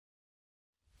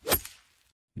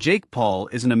Jake Paul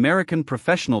is an American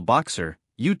professional boxer,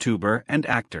 YouTuber, and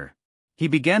actor. He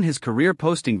began his career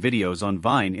posting videos on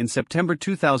Vine in September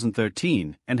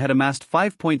 2013 and had amassed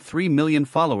 5.3 million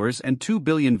followers and 2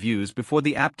 billion views before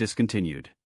the app discontinued.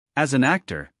 As an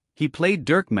actor, he played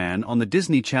Dirkman on the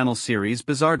Disney Channel series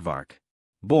Bizaardvark.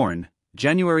 Born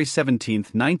January 17,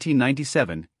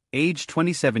 1997, age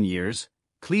 27 years,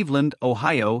 Cleveland,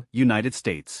 Ohio, United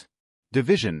States.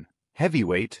 Division: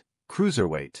 heavyweight,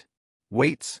 cruiserweight.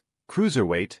 Weights: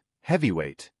 cruiserweight,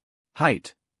 heavyweight.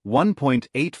 Height: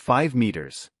 1.85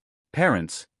 meters.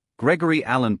 Parents: Gregory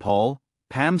Allen Paul,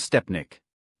 Pam Stepnick.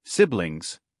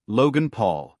 Siblings: Logan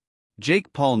Paul.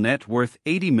 Jake Paul. Net worth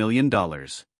 $80 million.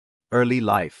 Early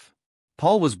life: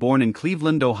 Paul was born in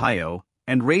Cleveland, Ohio,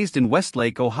 and raised in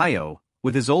Westlake, Ohio,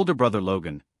 with his older brother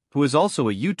Logan, who is also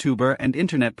a YouTuber and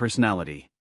internet personality.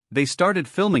 They started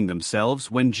filming themselves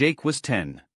when Jake was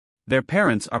 10. Their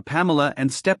parents are Pamela and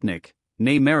Stepnick,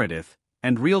 née Meredith,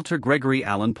 and realtor Gregory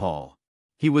Allen Paul.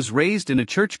 He was raised in a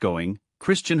church-going,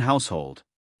 Christian household.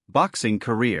 Boxing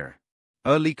career.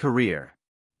 Early career.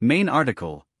 Main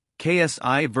article: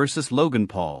 KSI vs. Logan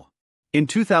Paul. In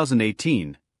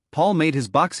 2018, Paul made his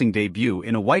boxing debut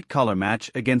in a white-collar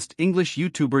match against English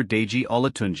YouTuber Deji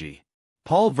Olatunji.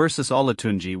 Paul vs.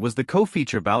 Olatunji was the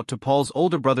co-feature bout to Paul's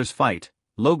older brother's fight,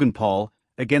 Logan Paul,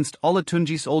 against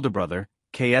Olatunji's older brother,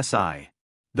 KSI.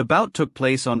 The bout took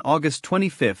place on August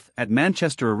 25 at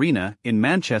Manchester Arena in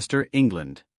Manchester,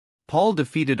 England. Paul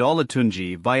defeated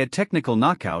Olatunji via technical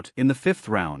knockout in the 5th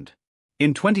round.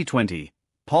 In 2020,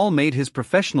 Paul made his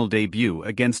professional debut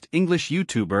against English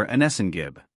YouTuber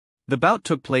Anesengib. The bout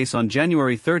took place on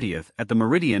January 30 at the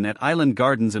Meridian at Island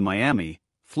Gardens in Miami,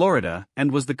 Florida,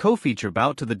 and was the co-feature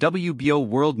bout to the WBO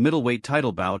World Middleweight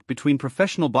title bout between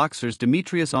professional boxers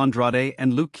Demetrius Andrade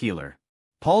and Luke Keeler.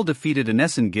 Paul defeated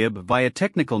Anesengib via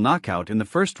technical knockout in the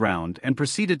 1st round and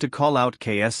proceeded to call out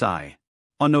KSI.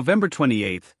 On November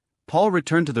 28, Paul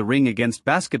returned to the ring against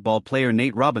basketball player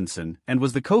Nate Robinson and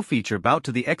was the co-feature bout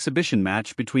to the exhibition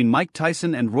match between Mike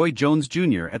Tyson and Roy Jones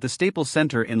Jr. at the Staples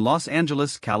Center in Los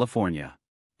Angeles, California.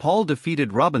 Paul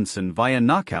defeated Robinson via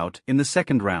knockout in the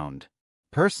 2nd round.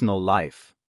 Personal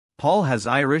life: Paul has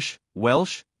Irish,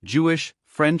 Welsh, Jewish,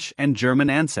 French, and German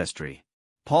ancestry.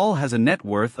 Paul has a net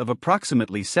worth of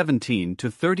approximately $17 to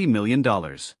 $30 million.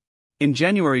 In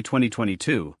January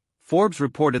 2022, Forbes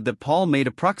reported that Paul made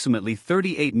approximately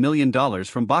 $38 million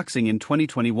from boxing in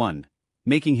 2021,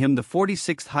 making him the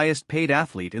 46th highest paid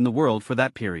athlete in the world for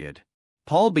that period.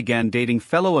 Paul began dating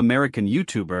fellow American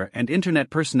YouTuber and internet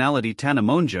personality Tana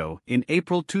Mongeau in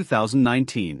April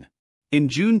 2019. In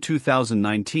June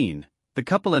 2019, the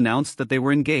couple announced that they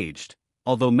were engaged,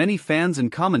 although many fans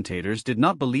and commentators did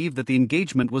not believe that the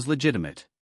engagement was legitimate.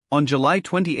 On July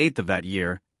 28 of that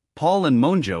year, Paul and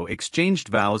Mongeau exchanged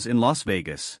vows in Las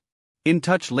Vegas. In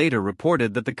Touch later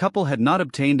reported that the couple had not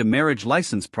obtained a marriage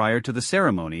license prior to the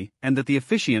ceremony and that the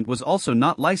officiant was also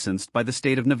not licensed by the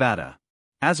state of Nevada.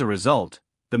 As a result,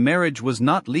 the marriage was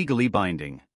not legally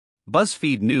binding.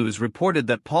 BuzzFeed News reported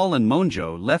that Paul and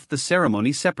Mongeau left the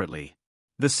ceremony separately.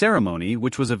 The ceremony,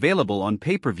 which was available on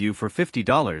pay-per-view for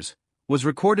 $50, was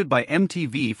recorded by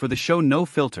MTV for the show No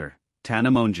Filter,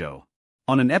 Tana Mongeau.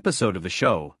 On an episode of the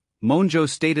show, Mongeau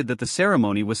stated that the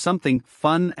ceremony was something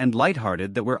fun and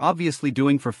lighthearted that we're obviously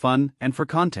doing for fun and for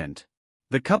content.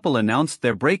 The couple announced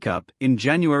their breakup in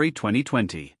January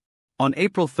 2020. On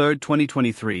April 3,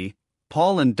 2023,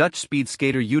 Paul and Dutch speed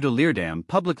skater Jutta Leerdam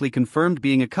publicly confirmed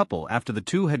being a couple after the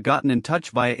two had gotten in touch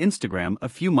via Instagram a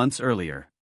few months earlier.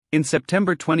 In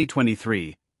September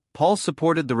 2023, Paul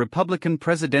supported the Republican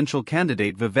presidential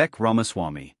candidate Vivek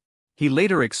Ramaswamy. He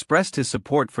later expressed his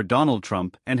support for Donald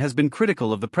Trump and has been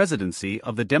critical of the presidency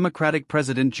of the Democratic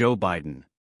President Joe Biden.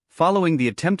 Following the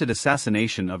attempted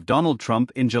assassination of Donald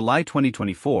Trump in July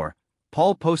 2024,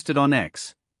 Paul posted on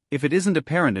X, "If it isn't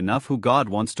apparent enough who God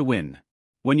wants to win.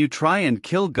 When you try and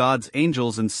kill God's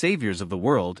angels and saviors of the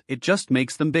world, it just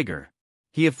makes them bigger."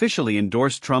 He officially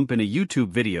endorsed Trump in a YouTube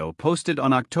video posted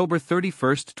on October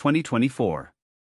 31, 2024.